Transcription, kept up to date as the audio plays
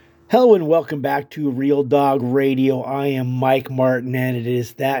Hello and welcome back to Real Dog Radio. I am Mike Martin, and it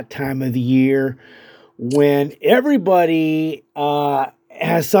is that time of the year when everybody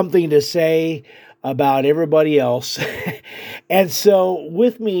has something to say about everybody else. And so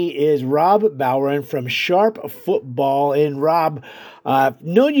with me is Rob Bowron from Sharp Football. And Rob, I've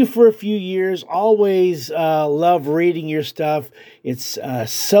known you for a few years, always love reading your stuff. It's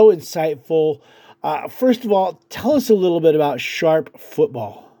so insightful. First of all, tell us a little bit about Sharp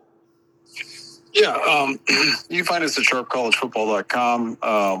Football. Yeah, you can find us at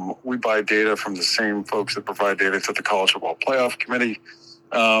sharpcollegefootball.com. We buy data from the same folks that provide data to the College Football Playoff Committee,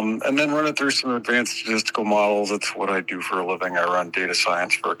 and then run it through some advanced statistical models. That's what I do for a living. I run data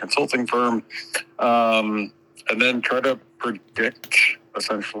science for a consulting firm, and then try to predict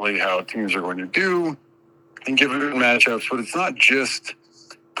essentially how teams are going to do and give it matchups. But it's not just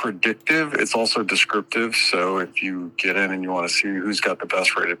predictive, it's also descriptive. So if you get in and you want to see who's got the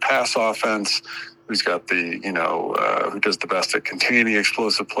best rated pass offense, who's got the, who does the best at containing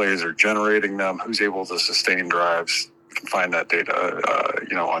explosive plays or generating them, who's able to sustain drives, you can find that data,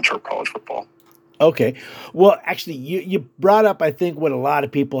 on Sharp College Football. Okay. Well, actually, you brought up, I think, what a lot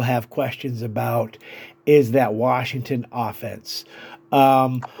of people have questions about is that Washington offense.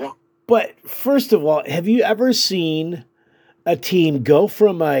 But first of all, have you ever seen a team go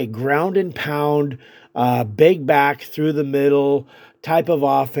from a ground and pound, big back through the middle type of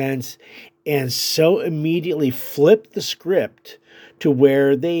offense and so immediately flip the script to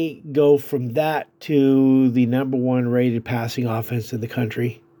where they go from that to the number one rated passing offense in the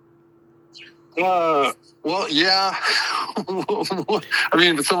country? Well, yeah. I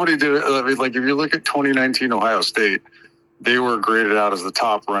mean, but somebody did it. I mean, like if you look at 2019 Ohio State, they were graded out as the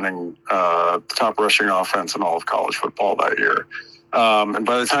top rushing offense in all of college football that year. And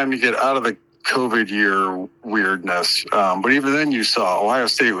by the time you get out of the COVID year weirdness, but even then you saw Ohio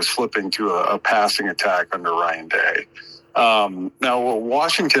State was flipping to a passing attack under Ryan Day. Now, what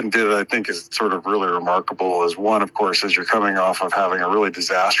Washington did, I think, is sort of really remarkable is one, of course, is you're coming off of having a really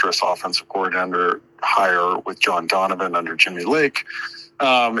disastrous offensive coordinator hire with John Donovan under Jimmy Lake.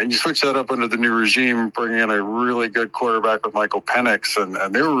 And you switch that up under the new regime, bringing in a really good quarterback with Michael Penix, and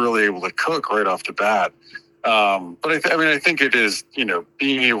they were really able to cook right off the bat. But I think it is,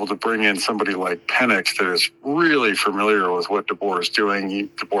 being able to bring in somebody like Penix that is really familiar with what DeBoer is doing.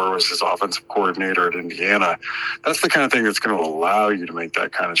 DeBoer was his offensive coordinator at Indiana. That's the kind of thing that's going to allow you to make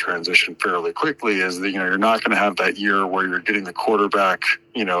that kind of transition fairly quickly. Is that you're not going to have that year where you're getting the quarterback,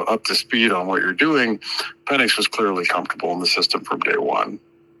 up to speed on what you're doing. Penix was clearly comfortable in the system from day one.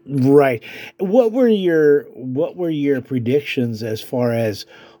 Right. What were your predictions as far as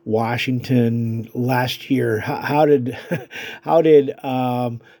Washington last year? How did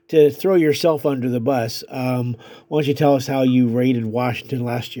to throw yourself under the bus? Why don't you tell us how you rated Washington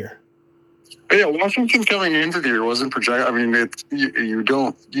last year? Yeah, Washington coming into the year wasn't project. I mean, you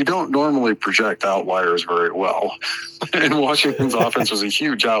don't normally project outliers very well, and Washington's offense was a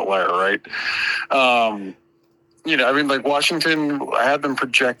huge outlier, right? Washington, I had them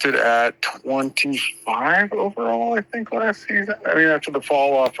projected at 25 overall, I think, last season. I mean, after the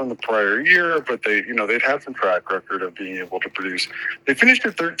fall off from the prior year, but they'd had some track record of being able to produce. They finished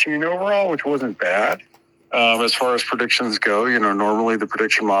at 13 overall, which wasn't bad. As far as predictions go, normally the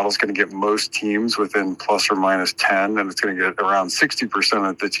prediction model is going to get most teams within plus or minus 10, and it's going to get around 60%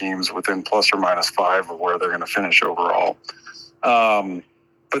 of the teams within plus or minus 5 of where they're going to finish overall. But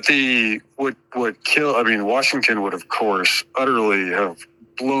Washington would, of course, utterly have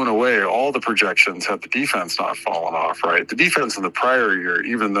blown away all the projections had the defense not fallen off, right? The defense in the prior year,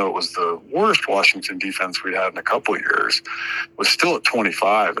 even though it was the worst Washington defense we'd had in a couple of years, was still at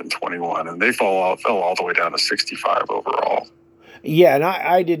 25 and 21, and they fell all the way down to 65 overall. Yeah, and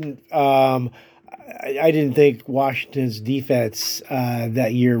I didn't think Washington's defense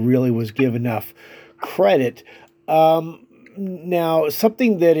that year really was given enough credit. Now,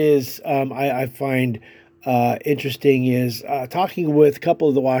 something that is I find interesting is talking with a couple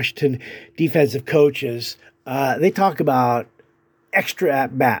of the Washington defensive coaches. They talk about extra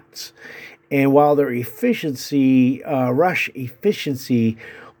at-bats. And while their rush efficiency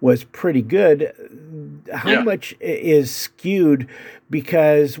was pretty good, how much is skewed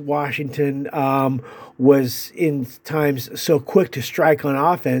because Washington was in times so quick to strike on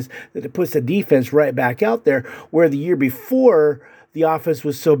offense that it puts the defense right back out there, where the year before the offense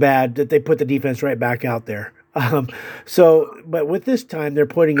was so bad that they put the defense right back out there. But with this time, they're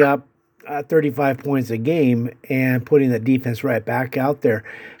putting up 35 points a game and putting the defense right back out there.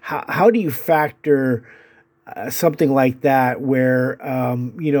 How do you factor something like that where,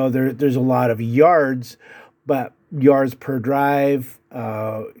 there's a lot of yards, but yards per drive,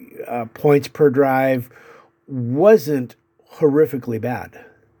 points per drive wasn't horrifically bad.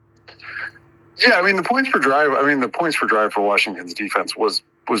 Yeah, I mean the points per drive. I mean the points per drive for Washington's defense was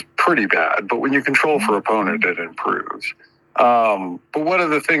pretty bad, but when you control for opponent, it improves. But one of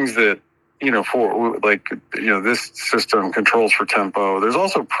the things that for this system controls for tempo. There's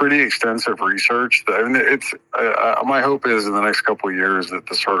also pretty extensive research. I mean, it's my hope is in the next couple of years that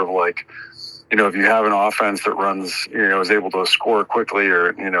the sort of like, if you have an offense that runs, is able to score quickly, or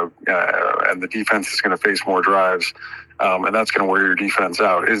and the defense is going to face more drives, and that's going to wear your defense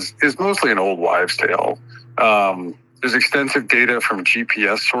out, is mostly an old wives' tale. There's extensive data from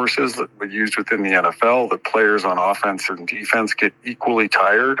GPS sources that were used within the NFL that players on offense and defense get equally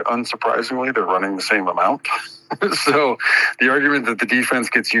tired. Unsurprisingly, they're running the same amount. So the argument that the defense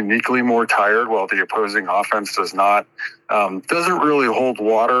gets uniquely more tired while the opposing offense does not doesn't really hold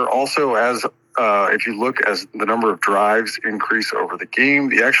water. Also, as if you look as the number of drives increase over the game,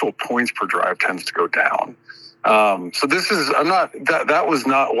 the actual points per drive tends to go down. So that was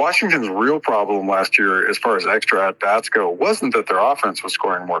not Washington's real problem last year as far as extra at-bats go. Wasn't that their offense was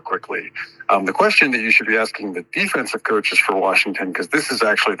scoring more quickly. The question that you should be asking the defensive coaches for Washington, because this is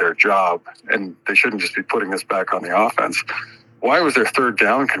actually their job and they shouldn't just be putting this back on the offense. Why was their third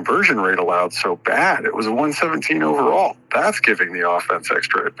down conversion rate allowed so bad? It was a 117 overall. That's giving the offense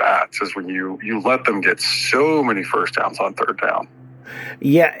extra at-bats, is when you let them get so many first downs on third down.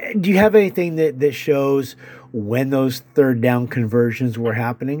 Yeah. Do you have anything that shows when those third down conversions were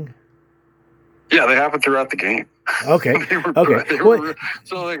happening? Yeah, they happened throughout the game. Okay.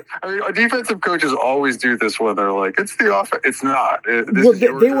 Our defensive coaches always do this when they're like, "It's the offense." It's not. They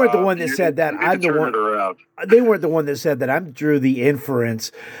weren't the one that said that. I'm the one. They weren't the one that said that. I drew the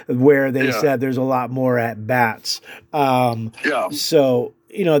inference where they said there's a lot more at bats. So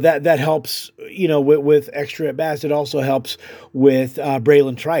that helps. With extra at bats, it also helps with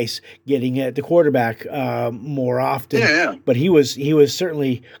Braylon Trice getting at the quarterback more often. Yeah. But he was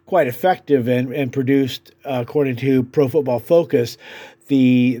certainly quite effective and produced, according to Pro Football Focus,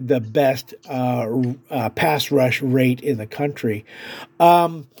 the best pass rush rate in the country.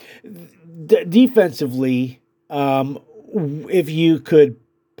 Defensively, if you could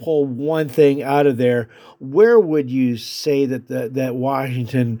pull one thing out of there, where would you say that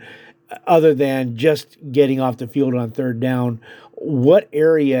Washington, other than just getting off the field on third down, what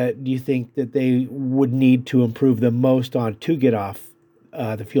area do you think that they would need to improve the most on to get off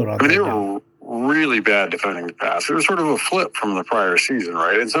the field on third down? They were really bad defending the pass. It was sort of a flip from the prior season,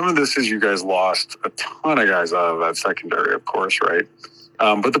 right? And some of this is you guys lost a ton of guys out of that secondary, of course, right?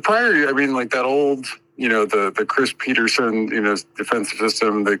 But the prior year, I mean, like that old, the Chris Peterson, defensive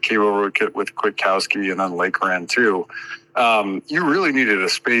system that came over with Kwiatkowski and then Lake ran too. You really needed a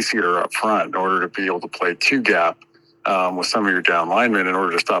space eater up front in order to be able to play two gap with some of your down linemen in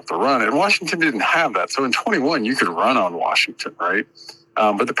order to stop the run. And Washington didn't have that. So in 21, you could run on Washington, right?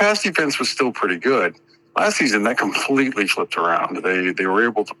 But the pass defense was still pretty good. Last season, that completely flipped around. They were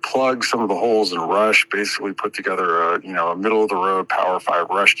able to plug some of the holes and rush, basically put together a middle-of-the-road Power 5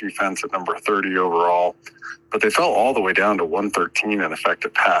 rush defense at number 30 overall. But they fell all the way down to 113 in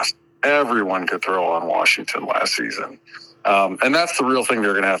effective pass. Everyone could throw on Washington last season. And that's the real thing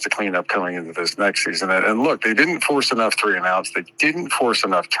they're going to have to clean up coming into this next season. And look, they didn't force enough 3-and-outs. They didn't force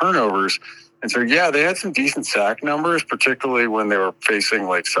enough turnovers. And so, they had some decent sack numbers, particularly when they were facing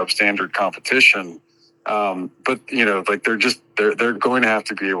like substandard competition. But they're going to have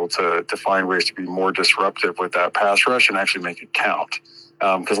to be able to find ways to be more disruptive with that pass rush and actually make it count.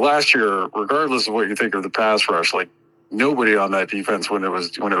 Because last year, regardless of what you think of the pass rush, like nobody on that defense when it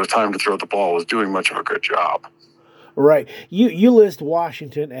was time to throw the ball was doing much of a good job. Right. You list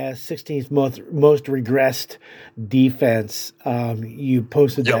Washington as 16th most regressed defense. You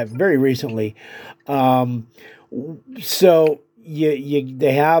posted that very recently. So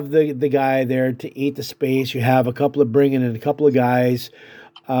they have the guy there to eat the space. You have bringing in a couple of guys.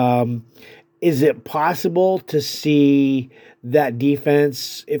 Is it possible to see that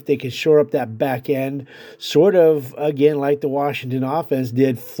defense, if they can shore up that back end, sort of, again, like the Washington offense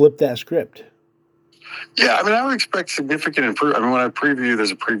did, flip that script? Yeah, I mean, I would expect significant improvement. I mean, when I preview,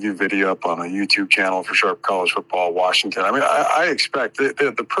 there's a preview video up on the YouTube channel for Sharp College Football Washington. I mean, I expect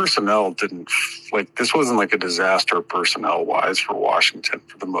the personnel this wasn't like a disaster personnel-wise for Washington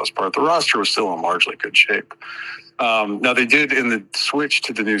for the most part. The roster was still in largely good shape. Now, they did, in the switch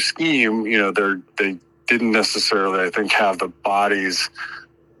to the new scheme, they didn't necessarily, I think, have the bodies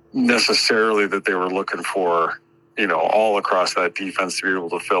necessarily that they were looking for, all across that defense to be able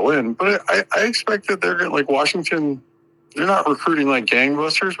to fill in. But I expect that they're like Washington, they're not recruiting like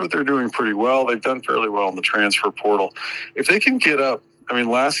gangbusters, but they're doing pretty well. They've done fairly well in the transfer portal. If they can get up I mean,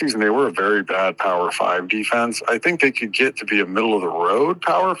 last season they were a very bad Power 5 defense. I think they could get to be a middle of the road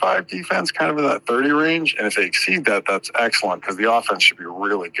Power 5 defense, kind of in that 30 range. And if they exceed that, that's excellent because the offense should be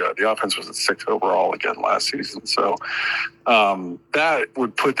really good. The offense was at 6 overall again last season. So that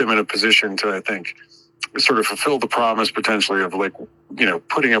would put them in a position to, I think, sort of fulfill the promise potentially of like,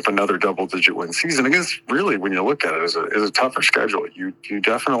 putting up another double-digit win season against, really, when you look at it, is a tougher schedule. You're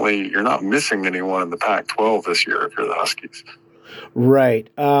not missing anyone in the Pac-12 this year if you're the Huskies. Right.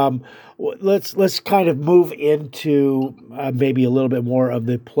 Let's kind of move into maybe a little bit more of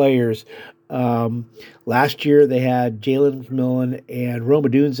the players. Last year they had Jalen McMillan and Rome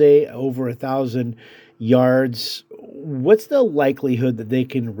Odunze over 1,000 yards. What's the likelihood that they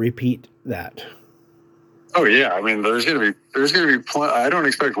can repeat that? Oh yeah, I mean, there's going to be. I don't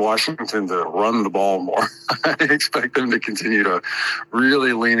expect Washington to run the ball more. I expect them to continue to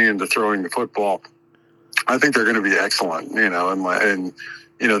really lean into throwing the football. I think they're going to be excellent, and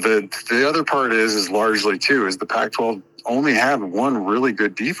the other part is largely too is the Pac-12 only had one really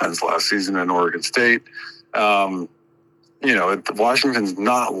good defense last season in Oregon State. Washington's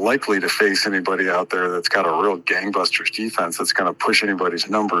not likely to face anybody out there that's got a real gangbusters defense that's going to push anybody's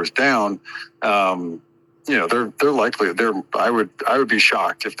numbers down. They're likely. I would be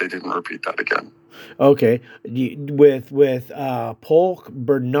shocked if they didn't repeat that again. Okay, with Polk,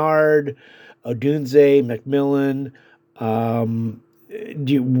 Bernard, Odunze, McMillan.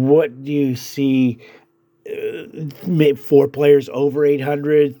 What do you see? 4 players over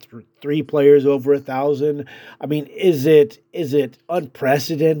 800, 3 players over 1,000. I mean, is it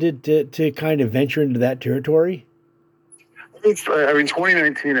unprecedented to kind of venture into that territory?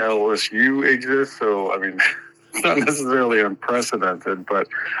 2019 LSU exists, so I mean, it's not necessarily unprecedented, but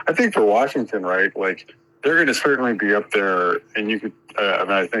I think for Washington, right, like they're going to certainly be up there, and you could.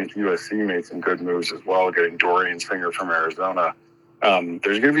 I think USC made some good moves as well, getting Dorian Singer from Arizona. There's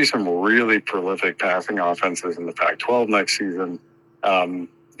going to be some really prolific passing offenses in the Pac-12 next season.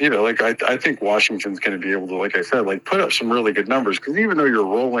 I think Washington's going to be able to, like I said, like put up some really good numbers because even though you're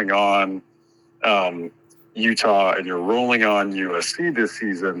rolling on Utah and you're rolling on USC this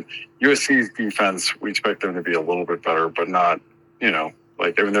season, USC's defense, we expect them to be a little bit better, but not, they're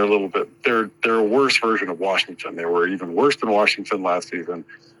a little bit, they're a worse version of Washington. They were even worse than Washington last season.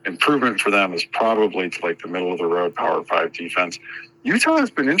 Improvement for them is probably to like the middle of the road Power 5 defense. Utah has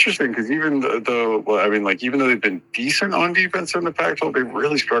been interesting because even though they've been decent on defense in the Pac-12, they've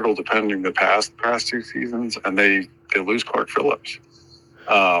really struggled defending the past 2 seasons, and they lose Clark Phillips.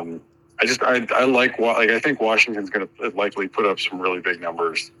 I think Washington's going to likely put up some really big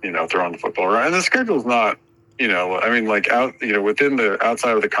numbers, throwing the football around. And the schedule's not, within the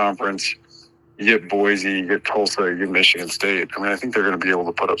outside of the conference, you get Boise, you get Tulsa, you get Michigan State. I mean, I think they're going to be able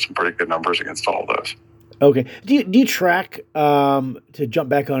to put up some pretty good numbers against all of those. Okay. Do you track, to jump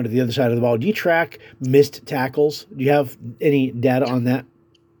back onto the other side of the ball, do you track missed tackles? Do you have any data on that?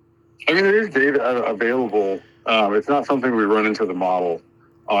 I mean, there is data available. It's not something we run into the model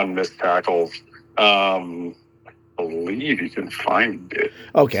on missed tackles. I believe you can find it.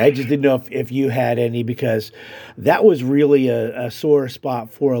 Okay, I just didn't know if you had any, because that was really a sore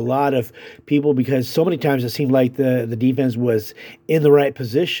spot for a lot of people, because so many times it seemed like the defense was in the right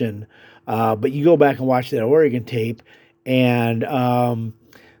position, but you go back and watch that Oregon tape, and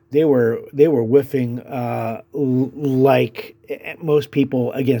they were whiffing like most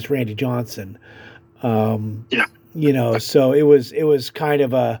people against Randy Johnson. Yeah. So it was kind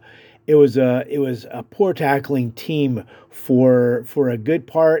of a poor tackling team for a good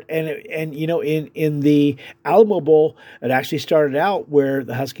part, and in the Alamo Bowl, it actually started out where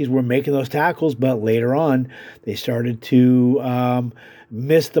the Huskies were making those tackles, but later on they started to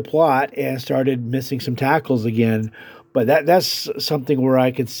miss the plot and started missing some tackles again. But that's something where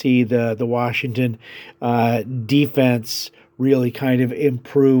I could see the Washington defense really kind of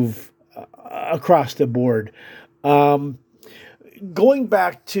improve across the board. Going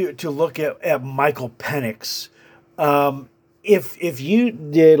back to look at Michael Penix, if you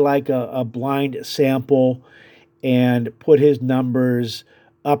did like a blind sample and put his numbers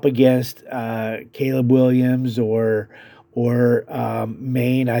up against Caleb Williams or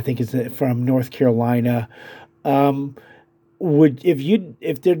Maine, I think it's from North Carolina,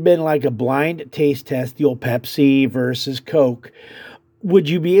 if there'd been like a blind taste test, the old Pepsi versus Coke, would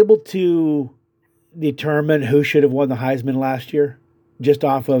you be able to determine who should have won the Heisman last year just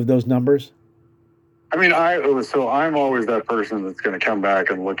off of those numbers? I mean, I'm always that person that's going to come back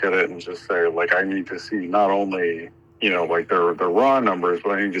and look at it and just say, like, I need to see not only, like their raw numbers, but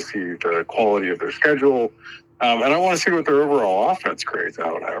I need to see the quality of their schedule. And I want to see what their overall offense grades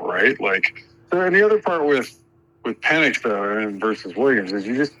out at, right? Like, and the other part with with Penix though and versus Williams is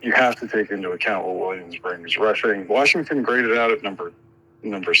you have to take into account what Williams brings rushing. Washington graded out at number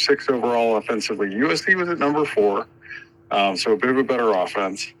 6 overall offensively. USC was at number 4, so a bit of a better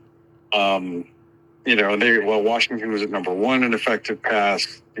offense. Washington was at number 1 in effective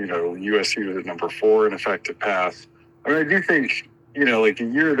pass. USC was at number 4 in effective pass. I mean, I do think the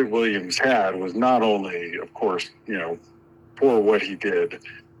year that Williams had was not only, of course, for what he did.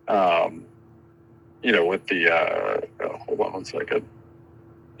 With the hold on one second.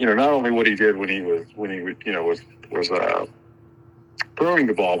 Not only what he did when he was throwing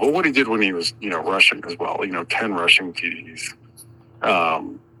the ball, but what he did when he was rushing as well. 10 rushing TDs,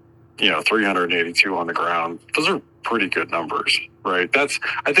 382 on the ground. Those are pretty good numbers, right?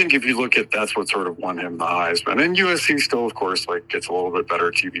 I think if you look at that's what sort of won him the Heisman. And USC still, of course, gets a little bit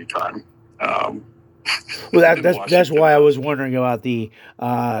better TV time. Well, that's why I was wondering about the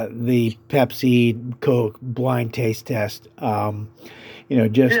Pepsi Coke blind taste test. I mean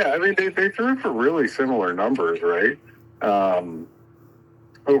they threw for really similar numbers, right?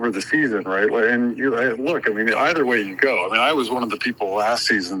 Over the season, right? And look, I mean, either way you go. I mean, I was one of the people last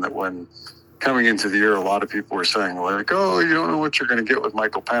season that when coming into the year, a lot of people were saying oh, you don't know what you're going to get with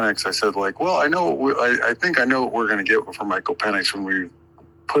Michael Penix. I said well, I know. I think I know what we're going to get from Michael Penix when we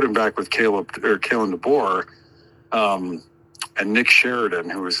put him back with Kalen DeBoer, and Nick Sheridan,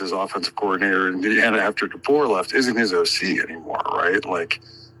 who was his offensive coordinator in Indiana after DeBoer left, isn't his OC anymore, right?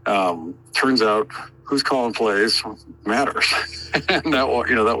 Turns out who's calling plays matters. And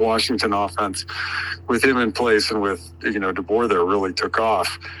that Washington offense with him in place and with DeBoer there really took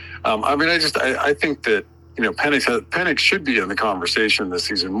off. I think that Penix should be in the conversation this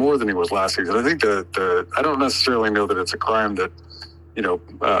season more than he was last season. I think that I don't necessarily know that it's a crime that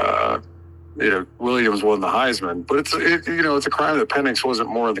Williams won the Heisman, but it's a crime that Penix wasn't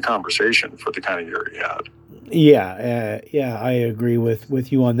more in the conversation for the kind of year he had. Yeah, I agree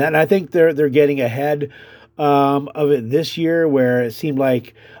with you on that. And I think they're getting ahead of it this year, where it seemed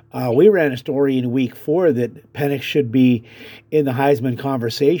like we ran a story in week 4 that Penix should be in the Heisman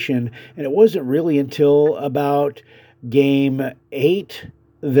conversation, and it wasn't really until about game 8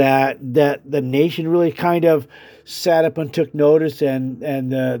 that the nation really kind of sat up and took notice, and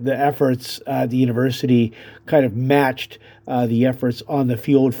the efforts the university kind of matched the efforts on the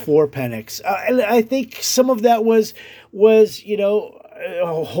field for Penix. And I think some of that was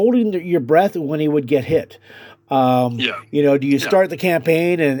holding your breath when he would get hit. Do you start the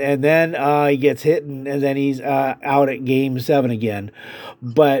campaign and then he gets hit and then he's out at game 7 again?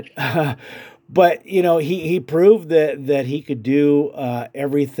 But he proved that he could do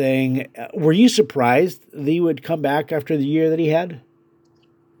everything. Were you surprised that he would come back after the year that he had?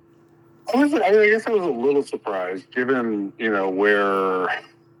 I guess I was a little surprised, given where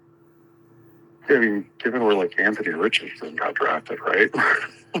Anthony Richardson got drafted, right?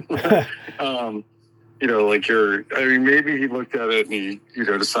 Maybe he looked at it and he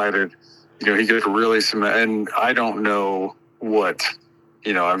decided he could really cement. And I don't know what.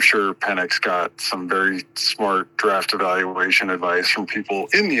 I'm sure Penix got some very smart draft evaluation advice from people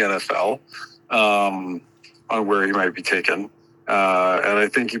in the NFL on where he might be taken. And I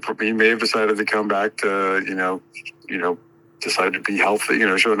think he may have decided to come back to, decide to be healthy,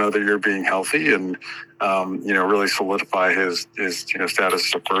 show another year being healthy and, really solidify his status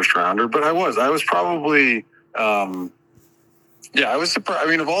as a first rounder. But I was probably, I was surprised. I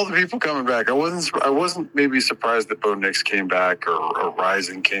mean, of all the people coming back, I wasn't maybe surprised that Bo Nix came back or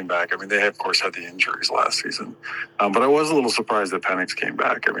Rising came back. I mean, they of course had the injuries last season, but I was a little surprised that Penix came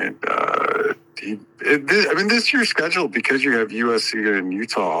back. I mean, this year's schedule, because you have USC and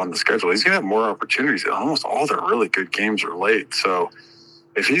Utah on the schedule, he's going to have more opportunities. And almost all their really good games are late. So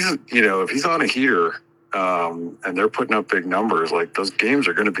if he's on a heater and they're putting up big numbers, those games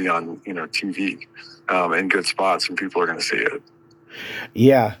are going to be on TV in good spots, and people are going to see it.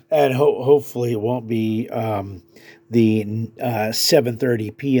 Yeah, and hopefully it won't be the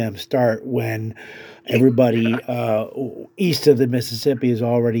 7:30 p.m. start when everybody east of the Mississippi is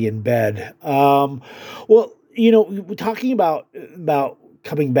already in bed. Talking about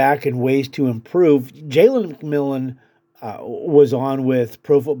coming back and ways to improve, Jalen McMillan was on with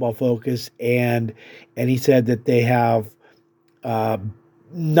Pro Football Focus, and he said that they have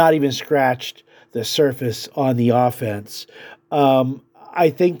not even scratched the surface on the offense. I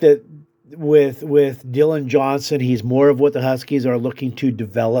think that with Dylan Johnson, he's more of what the Huskies are looking to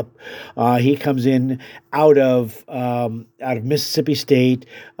develop. He comes in out of Mississippi State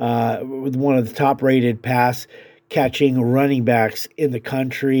with one of the top-rated pass-catching running backs in the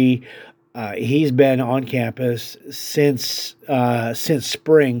country. He's been on campus since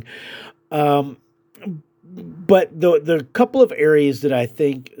spring. but the couple of areas that I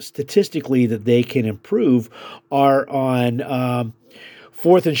think statistically that they can improve are on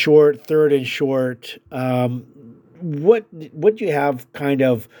fourth and short, third and short. What do you have kind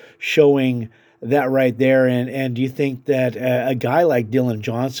of showing that right there? And do you think that a guy like Dylan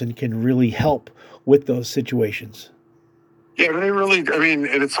Johnson can really help with those situations? Yeah, they really, I mean,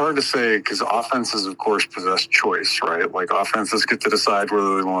 and it's hard to say because offenses, of course, possess choice, right? Like offenses get to decide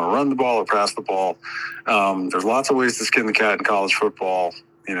whether they want to run the ball or pass the ball. There's lots of ways to skin the cat in college football.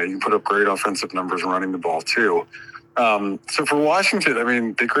 You know, you can put up great offensive numbers running the ball too. So for Washington, I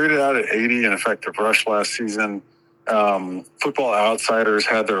mean, they graded out at 80 in effective rush last season. Football Outsiders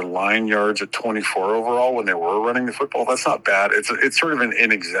had their line yards at 24 overall when they were running the football. That's not bad. It's sort of an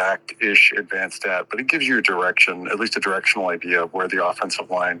inexact-ish advanced stat, but it gives you a direction, at least a directional idea of where the offensive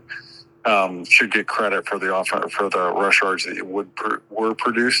line should get credit for the rush yards that were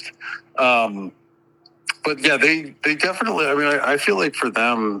produced. But yeah, they definitely. I mean, I feel like for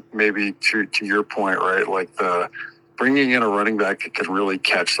them, maybe to your point, right? Like bringing in a running back that can really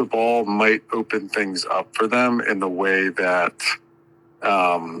catch the ball might open things up for them in the way that,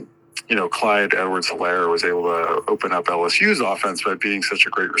 Clyde Edwards-Helaire was able to open up LSU's offense by being such a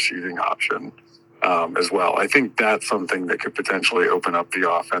great receiving option as well. I think that's something that could potentially open up the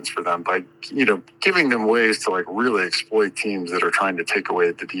offense for them by, giving them ways to like really exploit teams that are trying to take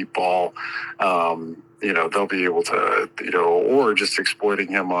away the deep ball. They'll be able to, or just exploiting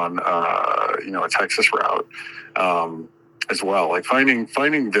him on, a Texas route as well. Like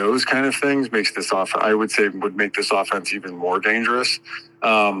finding those kind of things makes this I would say would make this offense even more dangerous.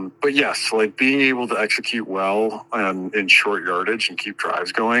 But yes, like being able to execute well in short yardage and keep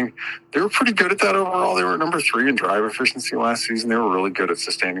drives going. They were pretty good at that overall. They were number 3 in drive efficiency last season. They were really good at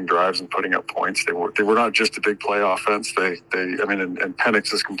sustaining drives and putting up points. They were not just a big play offense. And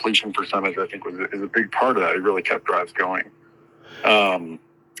Penix's completion percentage, I think, is a big part of that. He really kept drives going.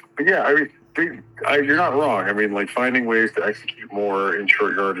 But yeah, I mean, you're not wrong. I mean, like finding ways to execute more in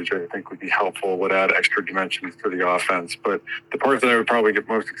short yardage, I think would be helpful, would add extra dimensions to the offense. But the part that I would probably get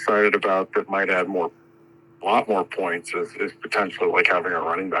most excited about that might add a lot more points is potentially like having a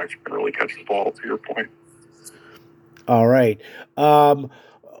running back who can really catch the ball, to your point. All right.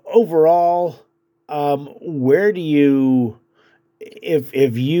 Overall, where do you,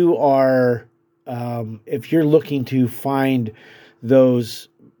 if you are, if you're looking to find those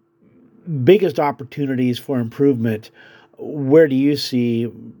biggest opportunities for improvement, where do you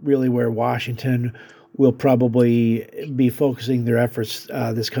see really where Washington will probably be focusing their efforts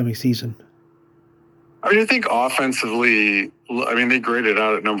this coming season? I mean, I think offensively, they graded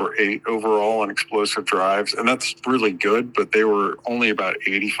out at number 8 overall on explosive drives, and that's really good, but they were only about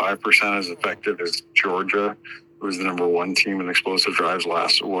 85% as effective as Georgia, who was the number 1 team in explosive drives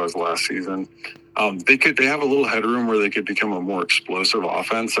last season. They have a little headroom where they could become a more explosive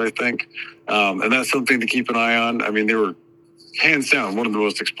offense, I think. And that's something to keep an eye on. I mean, they were hands down one of the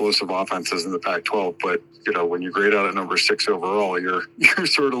most explosive offenses in the Pac-12, but when you grade out at number 6 overall, you're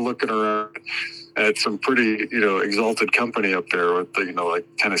sort of looking around at some pretty, exalted company up there with like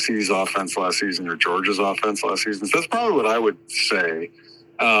Tennessee's offense last season or Georgia's offense last season. So that's probably what I would say.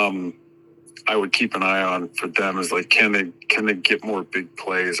 I would keep an eye on for them is like, can they get more big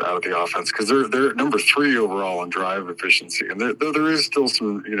plays out of the offense? Because they're number 3 overall on drive efficiency, and there is still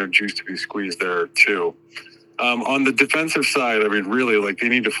some juice to be squeezed there too. On the defensive side, I mean, really, like they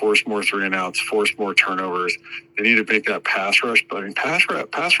need to force more 3-and-outs, force more turnovers. They need to make that pass rush. But I mean,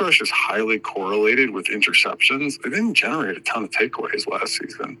 pass rush is highly correlated with interceptions. They didn't generate a ton of takeaways last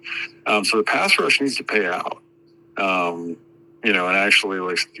season, so the pass rush needs to pay out. And actually,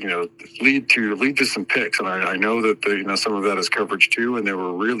 lead to some picks. And I know that some of that is coverage too, and they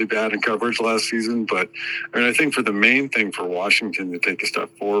were really bad in coverage last season. But I mean, I think for the main thing for Washington to take a step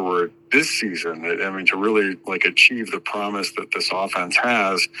forward this season, to really achieve the promise that this offense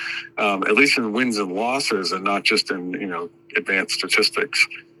has, at least in wins and losses, and not just in advanced statistics,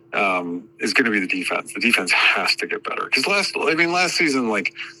 is going to be the defense. The defense has to get better because last season,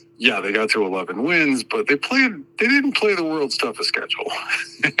 yeah, they got to 11 wins, but they didn't play the world's toughest schedule.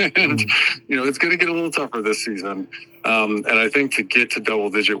 And, it's going to get a little tougher this season. And I think to get to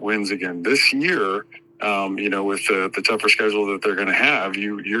double-digit wins again this year, with the tougher schedule that they're going to have,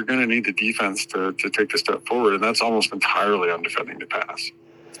 you're going to need the defense to take the step forward, and that's almost entirely on defending the pass.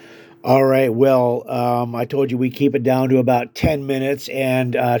 All right. Well, I told you we keep it down to about 10 minutes,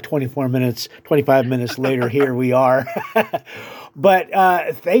 and 25 minutes later, here we are. But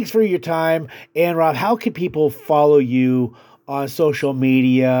thanks for your time. And Rob, how can people follow you on social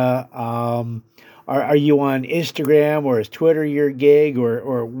media? Are you on Instagram, or is Twitter your gig,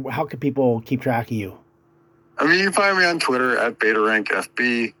 or how can people keep track of you? I mean, you can find me on Twitter at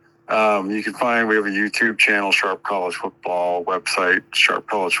BetaRankFB. You can find, we have a YouTube channel, Sharp College Football, website,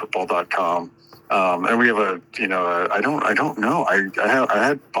 sharpcollegefootball.com. And we have I don't know. I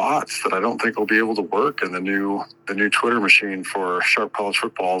had bots that I don't think will be able to work in the new Twitter machine for Sharp College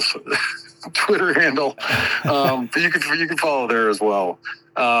Football's Twitter handle. But you can follow there as well.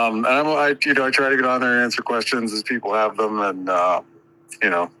 And I try to get on there and answer questions as people have them, and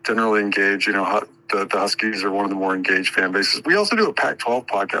generally engage. The Huskies are one of the more engaged fan bases. We also do a Pac-12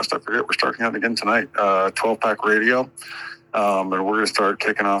 podcast. I forget, we're starting out again tonight. 12-Pack Radio. And we're going to start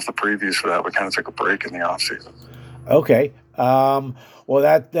kicking off the previews for that. We kind of took a break in the off season. Okay. Well,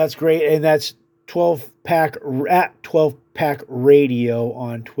 that's great, and that's 12-Pack at 12-Pack Radio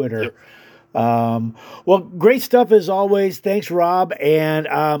on Twitter. Yep. Well, great stuff as always. Thanks, Rob, and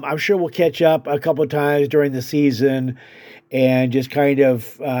I'm sure we'll catch up a couple of times during the season, and just kind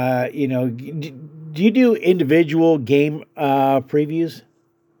of do you do individual game previews?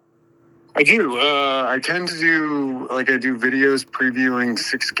 I do. I tend to do, I do videos previewing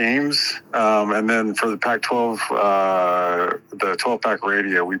 6 games. And then for the Pac-12, the 12-Pack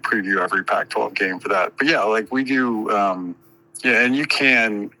Radio, we preview every Pac-12 game for that. But yeah, we do, and you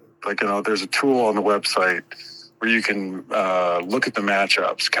can, there's a tool on the website where you can look at the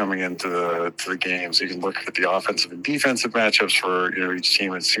matchups coming into the games. You can look at the offensive and defensive matchups for each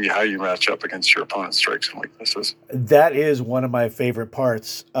team and see how you match up against your opponent's strengths and weaknesses. That is one of my favorite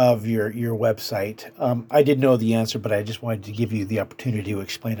parts of your website. I didn't know the answer, but I just wanted to give you the opportunity to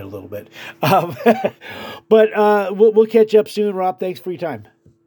explain it a little bit. But we'll catch up soon, Rob. Thanks for your time.